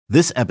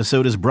This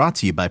episode is brought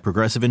to you by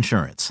Progressive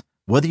Insurance.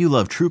 Whether you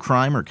love true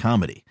crime or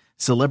comedy,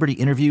 celebrity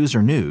interviews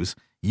or news,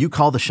 you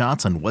call the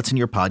shots on what's in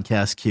your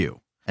podcast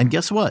queue. And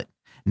guess what?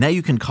 Now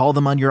you can call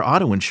them on your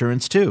auto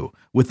insurance too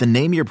with the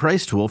Name Your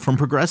Price tool from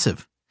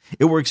Progressive.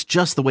 It works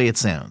just the way it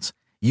sounds.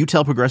 You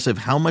tell Progressive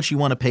how much you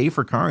want to pay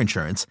for car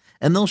insurance,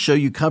 and they'll show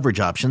you coverage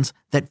options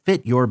that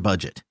fit your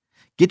budget.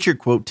 Get your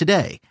quote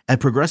today at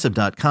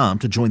Progressive.com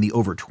to join the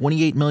over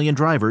 28 million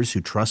drivers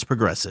who trust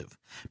Progressive.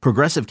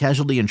 Progressive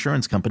Casualty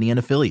Insurance Company and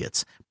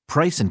Affiliates.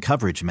 Price and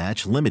coverage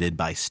match limited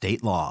by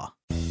state law.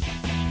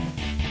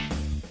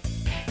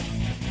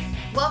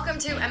 Welcome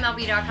to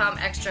MLB.com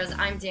Extras.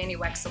 I'm Danny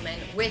Wexelman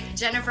with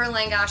Jennifer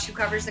Langosh, who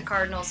covers the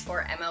Cardinals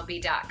for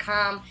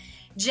MLB.com.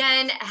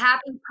 Jen,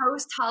 happy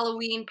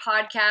post-Halloween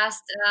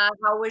podcast.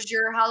 How was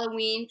your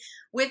Halloween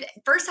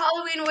first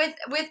Halloween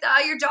with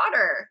your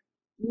daughter?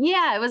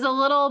 Yeah, it was a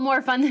little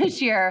more fun this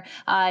year.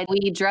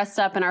 We dressed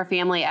up in our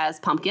family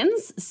as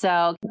pumpkins.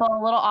 So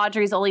little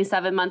Audrey's only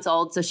 7 months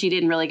old, so she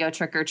didn't really go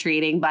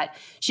trick-or-treating, but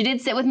she did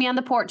sit with me on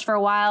the porch for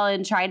a while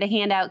and tried to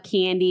hand out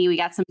candy. We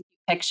got some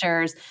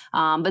pictures,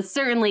 but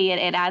certainly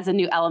it adds a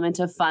new element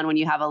of fun when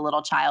you have a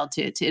little child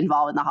to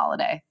involve in the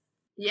holiday.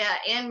 Yeah,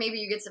 and maybe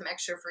you get some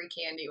extra free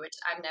candy, which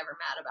I'm never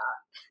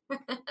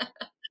mad about.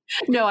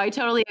 No, I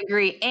totally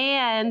agree.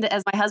 And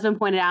as my husband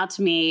pointed out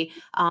to me,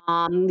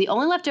 the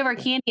only leftover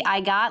candy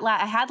I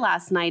had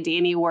last night,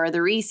 Danny, were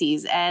the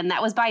Reese's, and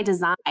that was by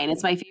design.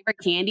 It's my favorite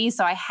candy,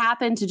 so I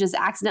happened to just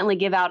accidentally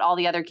give out all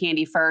the other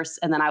candy first,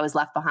 and then I was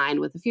left behind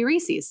with a few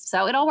Reese's.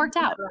 So it all worked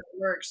out. That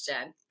works,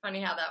 Jen.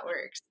 Funny how that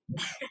works.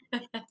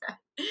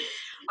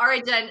 All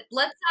right, Jen,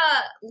 let's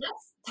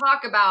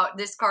talk about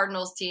this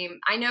Cardinals team.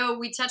 I know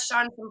we touched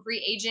on some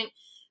free agent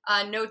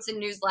notes and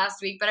news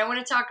last week, but I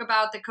want to talk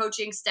about the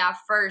coaching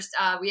staff first.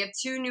 We have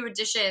two new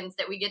additions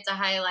that we get to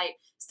highlight,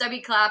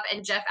 Stubby Clapp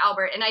and Jeff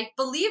Albert. And I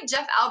believe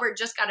Jeff Albert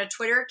just got a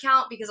Twitter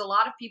account because a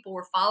lot of people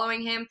were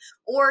following him,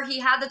 or he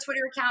had the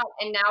Twitter account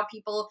and now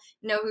people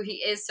know who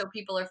he is, so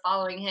people are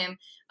following him.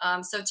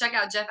 So check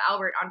out Jeff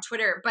Albert on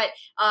Twitter. But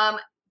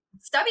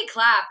Stubby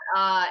Clapp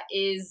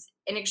is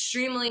an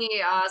extremely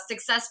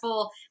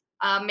successful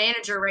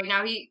manager right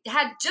now. He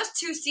had just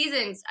 2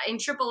 seasons in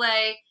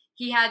AAA.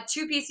 He had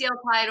 2 PCL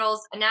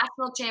titles, a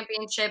national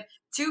championship,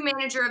 2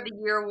 Manager of the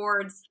Year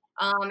awards,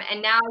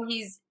 and now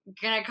he's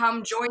going to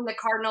come join the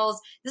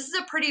Cardinals. This is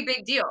a pretty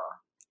big deal.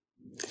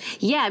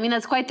 Yeah, I mean,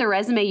 that's quite the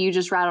resume you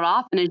just rattled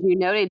off. And as you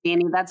noted,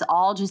 Danny, that's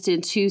all just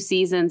in 2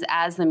 seasons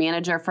as the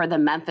manager for the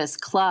Memphis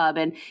club.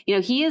 And,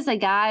 he is a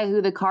guy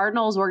who the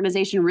Cardinals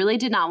organization really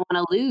did not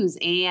want to lose.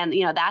 And,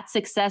 that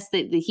success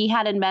that he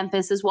had in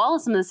Memphis, as well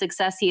as some of the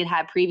success he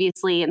had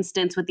previously in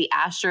stints with the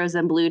Astros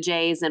and Blue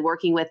Jays and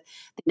working with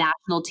the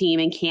national team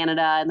in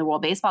Canada and the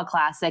World Baseball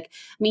Classic.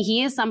 I mean,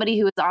 he is somebody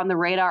who is on the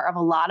radar of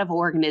a lot of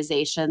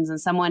organizations and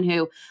someone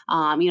who,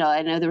 I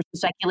know there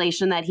was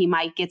speculation that he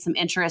might get some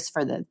interest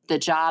for the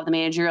job, the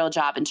managerial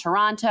job in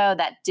Toronto.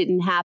 That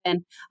didn't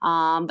happen.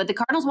 But the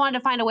Cardinals wanted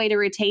to find a way to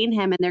retain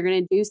him, and they're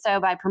going to do so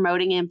by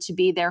promoting him to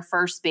be their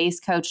first base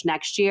coach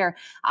next year.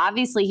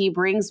 Obviously, he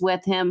brings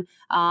with him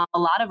a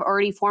lot of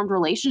already formed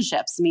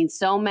relationships. I mean,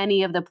 so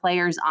many of the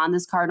players on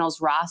this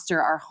Cardinals roster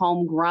are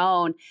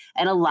homegrown,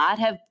 and a lot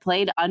have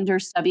played under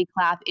Stubby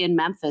Clapp in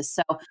Memphis.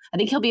 So I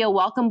think he'll be a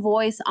welcome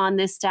voice on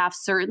this staff,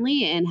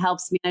 certainly, and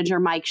helps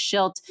manager Mike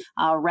Shildt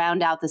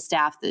round out the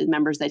staff, the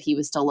members that he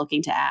was still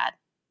looking to add.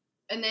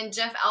 And then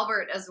Jeff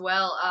Albert as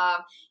well.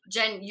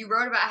 Jen, you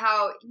wrote about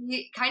how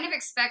he kind of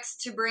expects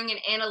to bring an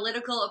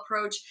analytical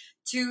approach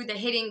to the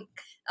hitting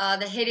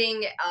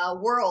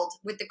world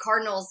with the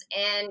Cardinals.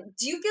 And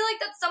do you feel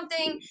like that's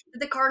something that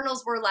the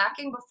Cardinals were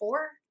lacking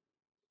before?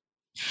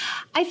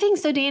 I think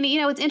so, Danny.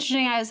 It's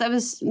interesting. I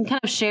was kind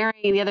of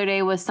sharing the other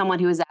day with someone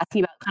who was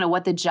asking about kind of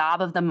what the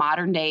job of the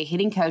modern day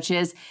hitting coach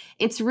is.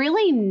 It's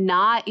really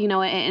not,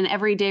 an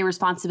everyday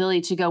responsibility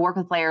to go work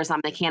with players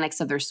on mechanics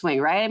of their swing,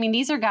 right? I mean,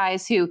 these are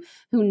guys who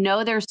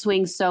know their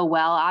swing so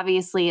well.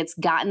 Obviously, it's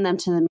gotten them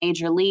to the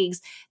major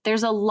leagues.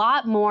 There's a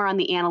lot more on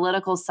the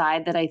analytical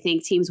side that I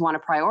think teams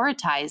want to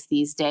prioritize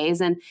these days.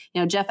 And,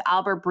 Jeff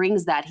Albert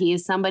brings that. He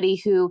is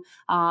somebody who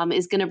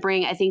is going to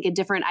bring, I think, a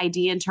different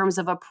idea in terms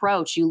of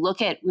approach. You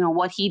look at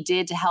what he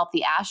did to help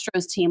the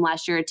Astros team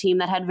last year, a team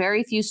that had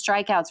very few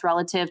strikeouts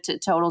relative to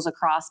totals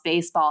across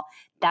baseball.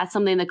 That's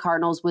something the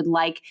Cardinals would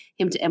like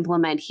him to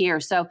implement here.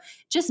 So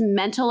just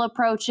mental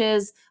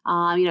approaches,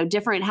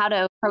 different how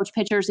to approach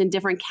pitchers in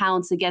different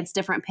counts against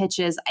different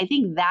pitches. I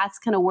think that's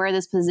kind of where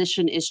this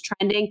position is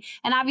trending.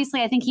 And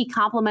obviously, I think he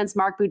complements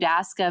Mark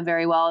Budaska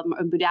very well.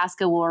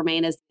 Budaska will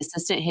remain as the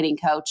assistant hitting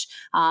coach.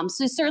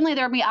 So certainly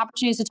there will be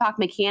opportunities to talk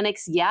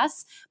mechanics,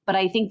 yes. But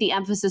I think the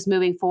emphasis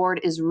moving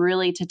forward is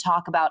really to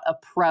talk about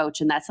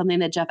approach. And that's something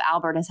that Jeff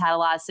Albert has had a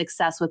lot of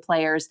success with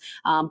players,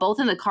 both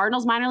in the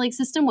Cardinals minor league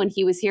system when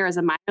he was here as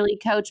a minor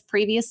league coach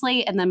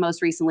previously, and then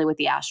most recently with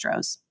the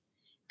Astros.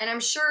 And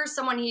I'm sure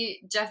someone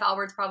Jeff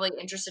Albert's probably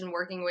interested in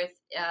working with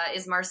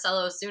is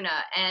Marcell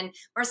Ozuna. And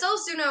Marcell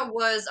Ozuna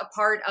was a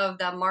part of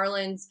the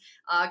Marlins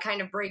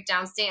kind of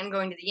breakdown, Stanton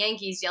going to the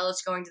Yankees,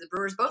 Yelich going to the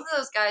Brewers. Both of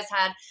those guys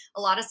had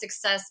a lot of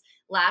success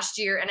last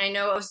year. And I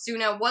know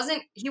Osuna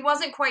wasn't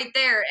quite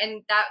there.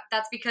 And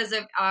that's because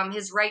of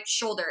his right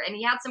shoulder. And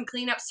he had some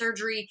cleanup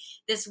surgery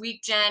this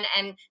week, Jen.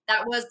 And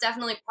that was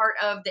definitely part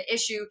of the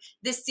issue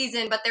this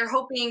season. But they're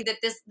hoping that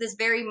this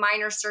very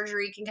minor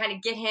surgery can kind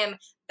of get him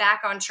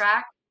back on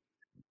track.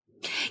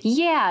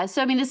 Yeah.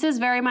 So, I mean, this is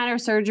very minor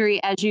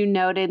surgery. As you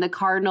noted, the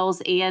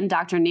Cardinals and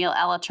Dr. Neil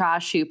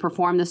ElAttrache, who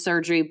performed the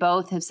surgery,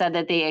 both have said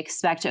that they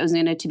expect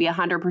Ozuna to be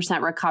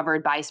 100%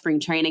 recovered by spring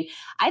training.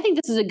 I think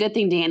this is a good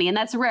thing, Danny, and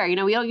that's rare. We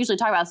don't usually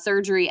talk about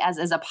surgery as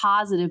a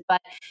positive,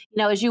 but,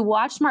 as you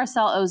watched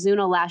Marcell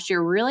Ozuna last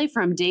year, really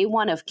from day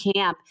one of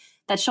camp,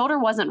 that shoulder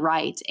wasn't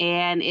right.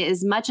 And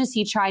as much as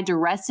he tried to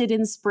rest it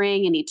in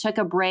spring and he took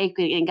a break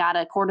and got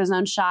a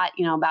cortisone shot,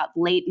 about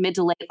mid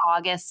to late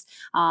August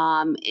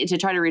to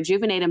try to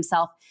rejuvenate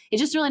himself, it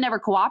just really never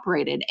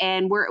cooperated.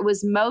 And where it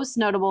was most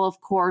notable,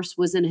 of course,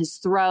 was in his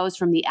throws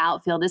from the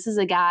outfield. This is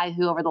a guy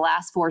who over the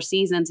last 4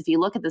 seasons, if you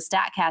look at the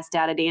StatCast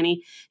data,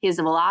 Danny, his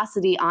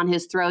velocity on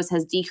his throws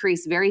has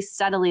decreased very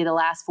steadily the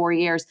last 4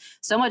 years,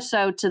 so much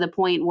so to the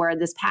point where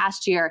this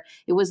past year,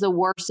 it was the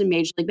worst in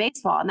Major League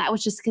Baseball. And that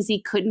was just because he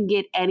couldn't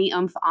get any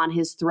oomph on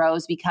his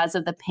throws because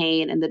of the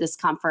pain and the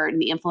discomfort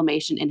and the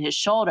inflammation in his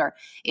shoulder.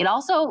 It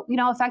also,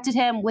 affected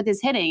him with his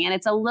hitting. And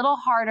it's a little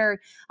harder,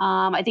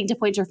 I think, to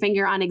point your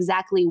finger on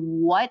exactly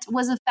what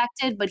was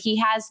affected, but he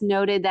has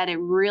noted that it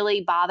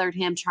really bothered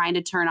him trying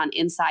to turn on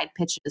inside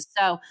pitches.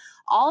 So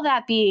all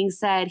that being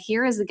said,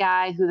 here is a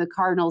guy who the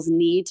Cardinals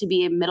need to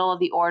be a middle of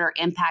the order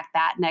impact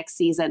bat next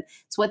season.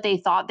 It's what they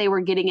thought they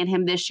were getting in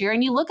him this year.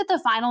 And you look at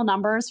the final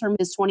numbers from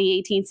his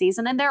 2018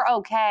 season, and they're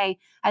okay.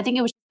 I think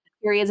it was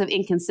periods of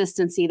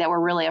inconsistency that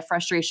were really a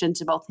frustration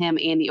to both him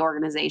and the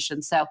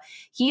organization. So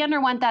he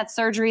underwent that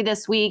surgery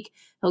this week.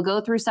 He'll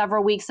go through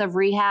several weeks of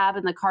rehab,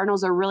 and the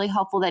Cardinals are really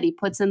hopeful that he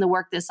puts in the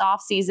work this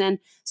offseason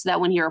so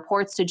that when he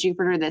reports to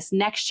Jupiter this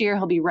next year,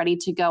 he'll be ready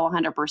to go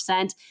 100%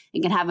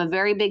 and can have a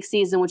very big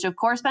season, which of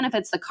course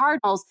benefits the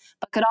Cardinals,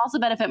 but could also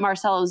benefit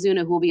Marcell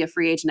Ozuna, who will be a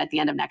free agent at the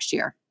end of next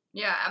year.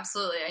 Yeah,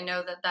 absolutely. I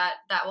know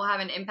that will have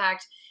an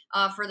impact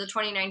for the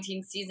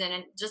 2019 season,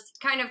 and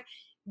just kind of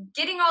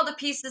getting all the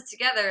pieces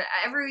together.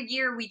 Every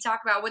year we talk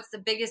about what's the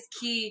biggest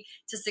key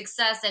to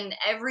success, and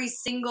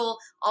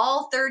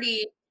all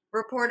 30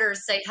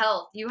 reporters say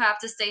health. You have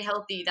to stay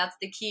healthy. That's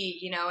the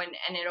key,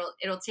 and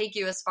it'll take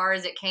you as far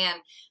as it can.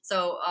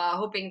 So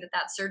hoping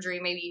that surgery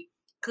maybe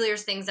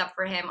clears things up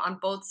for him on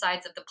both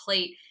sides of the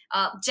plate.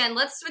 Jen,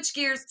 let's switch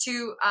gears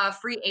to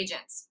free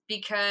agents,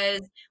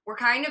 because we're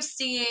kind of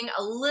seeing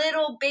a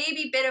little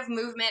baby bit of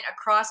movement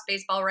across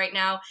baseball right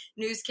now.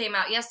 News came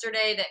out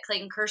yesterday that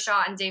Clayton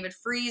Kershaw and David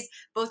Freese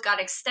both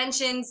got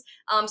extensions.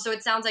 So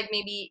it sounds like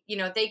maybe,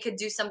 they could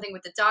do something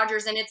with the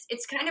Dodgers, and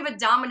it's kind of a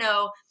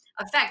domino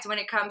effect when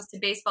it comes to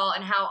baseball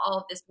and how all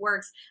of this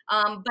works.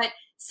 But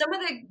some of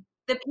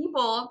the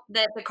people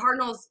that the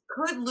Cardinals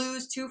could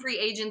lose to free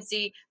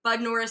agency: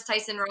 Bud Norris,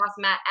 Tyson Ross,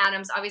 Matt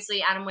Adams,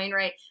 obviously Adam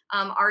Wainwright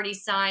already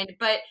signed.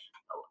 But,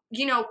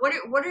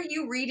 what are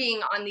you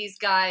reading on these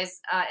guys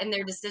and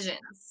their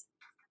decisions?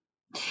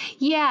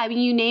 Yeah, I mean,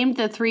 you named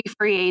the 3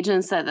 free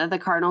agents that the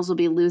Cardinals will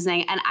be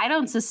losing, and I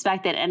don't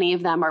suspect that any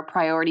of them are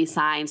priority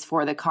signs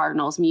for the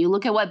Cardinals. I mean, you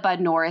look at what Bud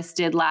Norris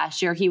did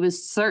last year. He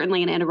was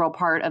certainly an integral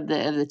part of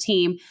the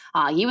team.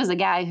 He was a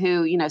guy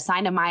who,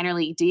 signed a minor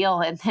league deal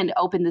and then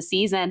opened the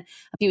season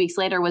a few weeks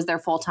later, was their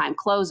full-time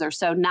closer.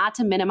 So not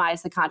to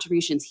minimize the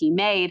contributions he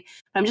made,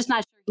 but I'm just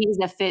not sure he's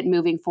a fit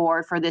moving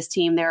forward for this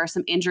team. There are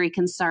some injury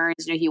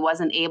concerns. He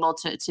wasn't able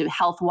to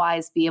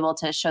health-wise be able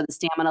to show the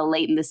stamina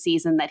late in the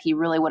season that he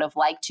really would have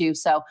liked to.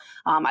 So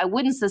I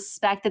wouldn't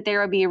suspect that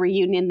there would be a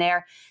reunion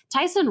there.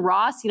 Tyson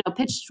Ross,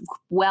 pitched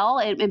well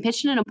and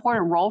pitched an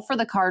important role for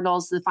the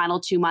Cardinals the final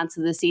 2 months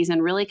of the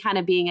season, really kind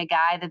of being a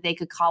guy that they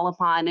could call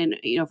upon in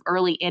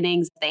early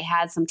innings if they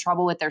had some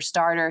trouble with their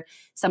starter,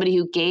 somebody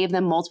who gave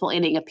them multiple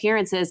inning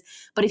appearances.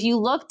 But if you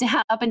look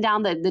up and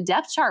down the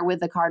depth chart with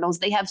the Cardinals,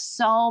 they have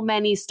so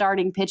many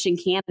starting pitching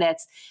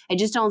candidates. I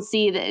just don't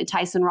see that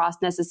Tyson Ross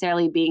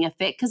necessarily being a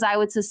fit, because I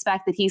would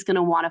suspect that he's going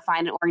to want to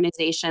find an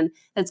organization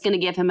that's going to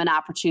give him an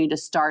opportunity to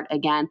start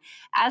again.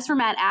 As for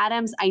Matt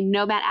Adams, I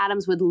know Matt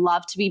Adams would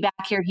love to be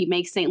back here. He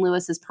makes St.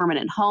 Louis his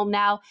permanent home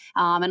now.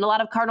 And a lot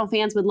of Cardinal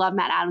fans would love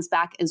Matt Adams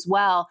back as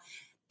well.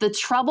 The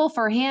trouble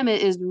for him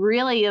is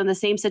really in the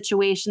same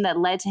situation that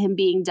led to him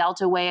being dealt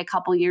away a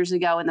couple years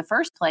ago in the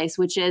first place,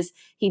 which is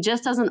he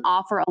just doesn't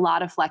offer a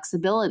lot of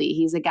flexibility.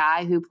 He's a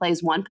guy who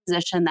plays one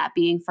position, that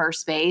being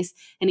first base,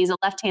 and he's a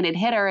left-handed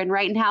hitter. And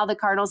right now the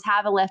Cardinals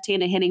have a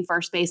left-handed hitting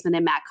first baseman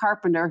in Matt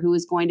Carpenter, who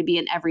is going to be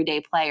an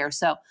everyday player.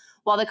 So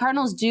while the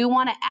Cardinals do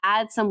want to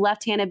add some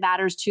left-handed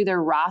batters to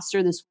their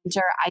roster this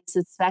winter, I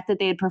suspect that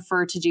they'd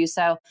prefer to do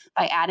so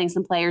by adding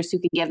some players who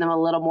can give them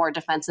a little more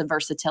defensive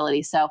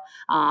versatility. So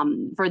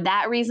for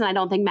that reason, I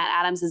don't think Matt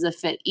Adams is a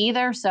fit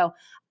either. So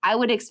I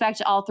would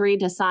expect all 3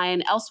 to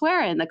sign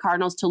elsewhere and the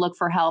Cardinals to look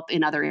for help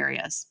in other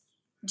areas.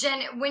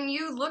 Jen, when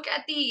you look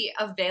at the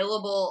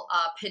available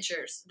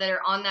pitchers that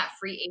are on that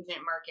free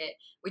agent market,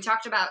 we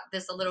talked about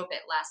this a little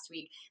bit last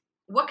week.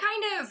 What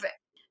kind of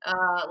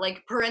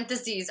like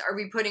parentheses are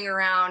we putting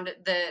around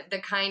the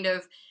kind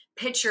of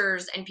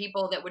pitchers and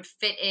people that would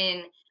fit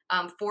in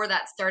for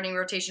that starting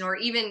rotation, or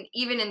even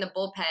in the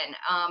bullpen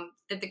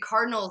that the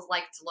Cardinals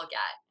like to look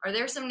at? Are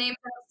there some names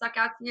that stuck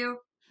out to you?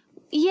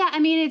 Yeah, I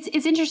mean,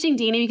 it's interesting,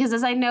 Dina, because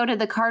as I noted,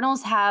 the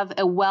Cardinals have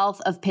a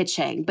wealth of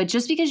pitching, but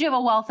just because you have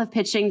a wealth of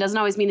pitching doesn't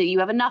always mean that you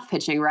have enough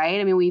pitching, right?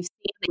 I mean, we've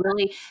seen they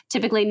really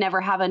typically never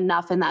have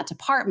enough in that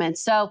department.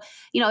 So,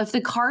 if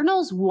the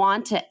Cardinals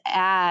want to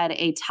add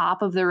a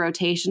top of the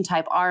rotation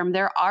type arm,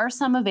 there are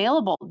some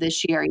available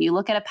this year. You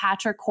look at a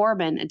Patrick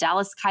Corbin, a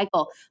Dallas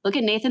Keuchel, look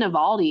at Nathan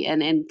Eovaldi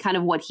and kind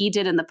of what he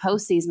did in the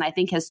postseason, I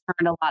think has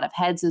turned a lot of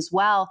heads as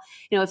well.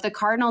 If the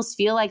Cardinals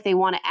feel like they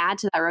want to add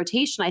to that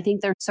rotation, I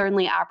think there's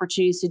certainly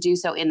opportunities to do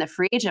so in the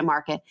free agent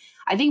market.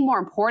 I think more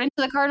important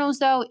to the Cardinals,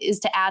 though, is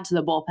to add to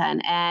the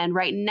bullpen. And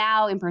right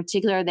now, in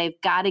particular, they've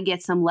got to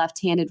get some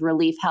left-handed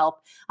relief help.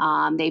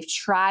 They've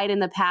tried in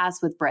the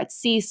past with Brett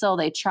Cecil.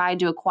 They tried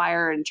to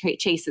acquire and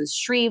Chasen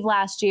Shreve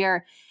last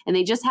year, and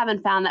they just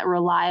haven't found that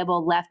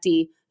reliable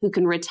lefty who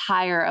can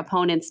retire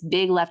opponents'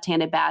 big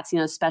left-handed bats,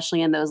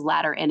 especially in those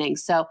latter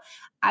innings. So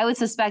I would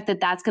suspect that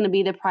that's going to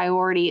be the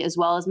priority, as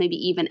well as maybe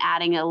even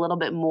adding a little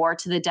bit more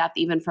to the depth,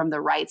 even from the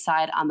right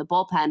side on the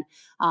bullpen.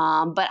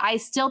 But I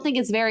still think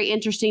it's very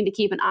interesting to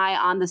keep an eye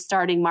on the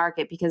starting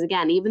market because,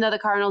 again, even though the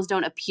Cardinals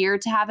don't appear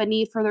to have a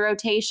need for the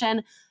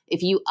rotation,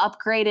 if you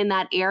upgrade in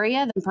that area,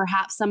 then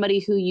perhaps somebody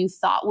who you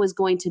thought was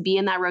going to be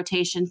in that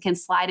rotation can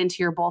slide into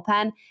your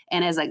bullpen.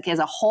 And as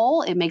a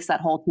whole, it makes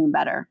that whole team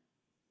better.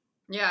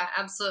 Yeah,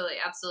 absolutely.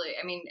 Absolutely.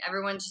 I mean,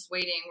 everyone's just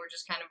waiting. We're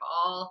just kind of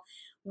all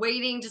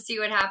waiting to see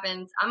what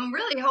happens. I'm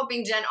really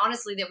hoping, Jen,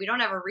 honestly, that we don't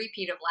have a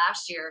repeat of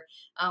last year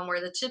where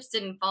the chips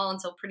didn't fall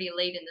until pretty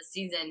late in the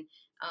season.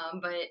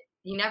 But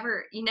you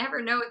never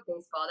know with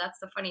baseball. That's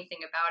the funny thing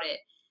about it.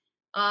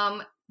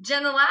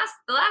 Jen, the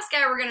last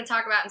guy we're going to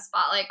talk about in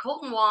Spotlight,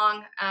 Kolten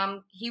Wong.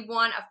 He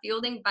won a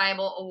Fielding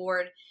Bible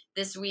Award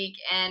this week,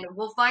 and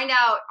we'll find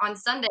out on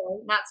Sunday,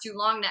 not too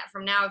long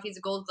from now, if he's a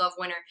Gold Glove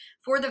winner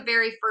for the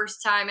very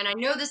first time. And I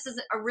know this is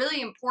a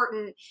really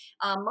important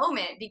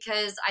moment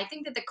because I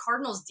think that the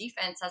Cardinals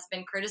defense has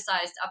been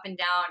criticized up and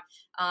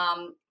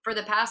down for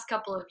the past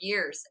couple of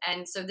years.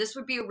 And so this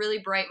would be a really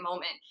bright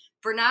moment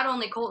for not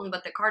only Kolten,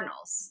 but the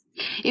Cardinals.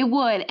 It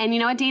would. And you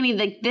know what,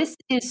 Danny, this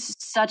is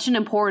such an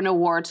important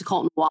award to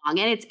Kolten Wong.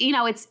 And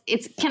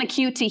it's kind of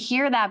cute to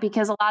hear that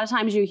because a lot of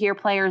times you hear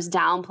players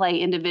downplay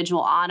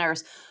individual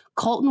honors.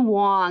 Kolten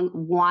Wong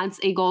wants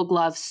a Gold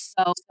Glove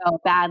so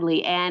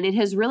badly, and it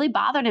has really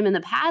bothered him in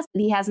the past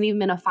that he hasn't even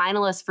been a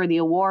finalist for the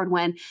award.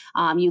 When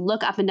you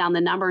look up and down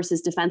the numbers,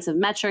 his defensive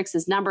metrics,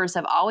 his numbers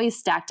have always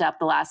stacked up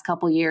the last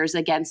couple years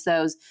against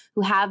those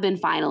who have been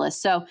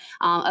finalists. So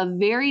a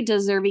very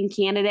deserving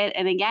candidate.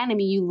 And again, I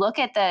mean, you look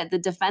at the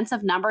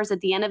defensive numbers at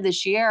the end of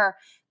this year,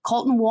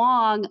 Kolten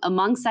Wong,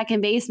 among second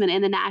basemen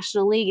in the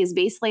National League, is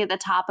basically at the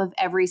top of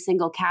every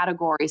single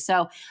category.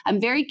 So I'm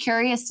very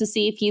curious to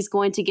see if he's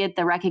going to get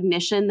the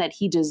recognition that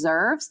he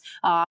deserves,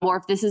 or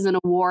if this is an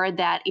award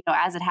that,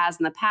 as it has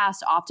in the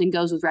past, often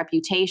goes with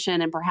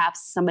reputation and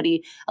perhaps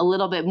somebody a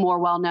little bit more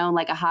well-known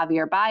like a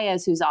Javier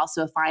Baez, who's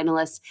also a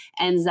finalist,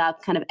 ends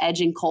up kind of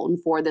edging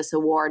Kolten for this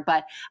award.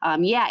 But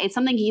it's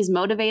something he's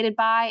motivated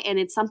by, and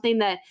it's something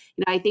that,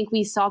 I think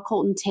we saw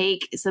Kolten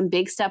take some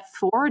big steps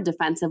forward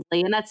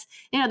defensively. And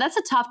that's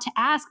a tough to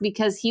ask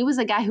because he was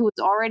a guy who was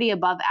already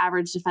above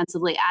average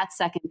defensively at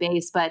second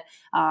base, but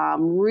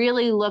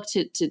really looked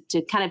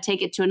to kind of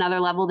take it to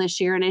another level this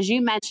year. And as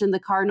you mentioned, the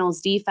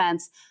Cardinals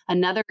defense,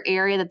 another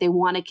area that they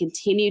want to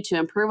continue to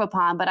improve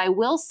upon. But I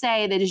will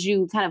say that as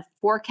you kind of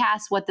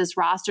forecast what this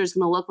roster is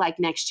going to look like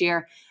next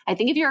year, I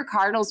think if you're a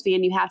Cardinals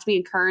fan, you have to be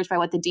encouraged by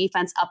what the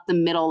defense up the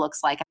middle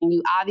looks like. I mean,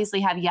 you obviously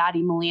have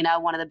Yadi Molina,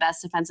 one of the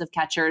best defensive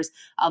catchers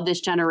of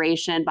this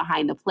generation,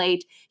 behind the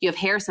plate. You have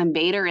Harrison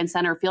Bader in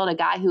center field, a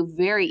guy who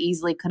very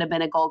easily could have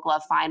been a Gold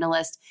Glove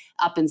finalist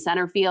up in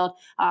center field.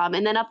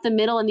 And then up the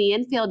middle in the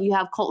infield, you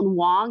have Kolten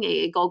Wong,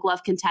 a Gold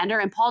Glove contender,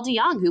 and Paul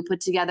DeJong, who put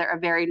together a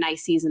very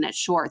nice season at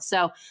short.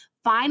 So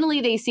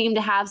finally, they seem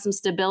to have some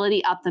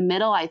stability up the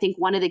middle. I think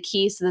one of the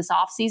keys to this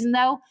offseason,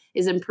 though,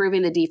 is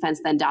improving the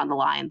defense then down the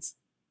lines.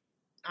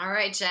 All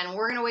right, Jen,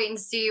 we're going to wait and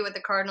see what the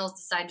Cardinals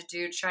decide to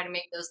do to try to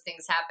make those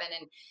things happen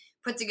and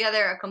put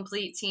together a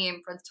complete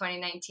team for the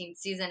 2019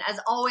 season. As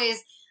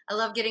always, I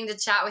love getting to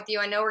chat with you.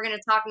 I know we're going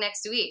to talk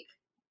next week.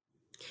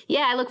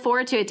 Yeah, I look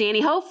forward to it, Danny.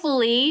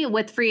 Hopefully,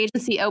 with free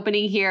agency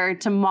opening here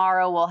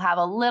tomorrow, we'll have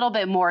a little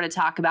bit more to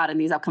talk about in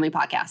these upcoming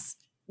podcasts.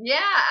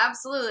 Yeah,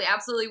 absolutely.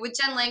 Absolutely. With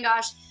Jen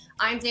Langosh,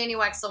 I'm Danny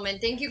Wexelman.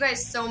 Thank you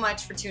guys so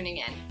much for tuning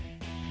in.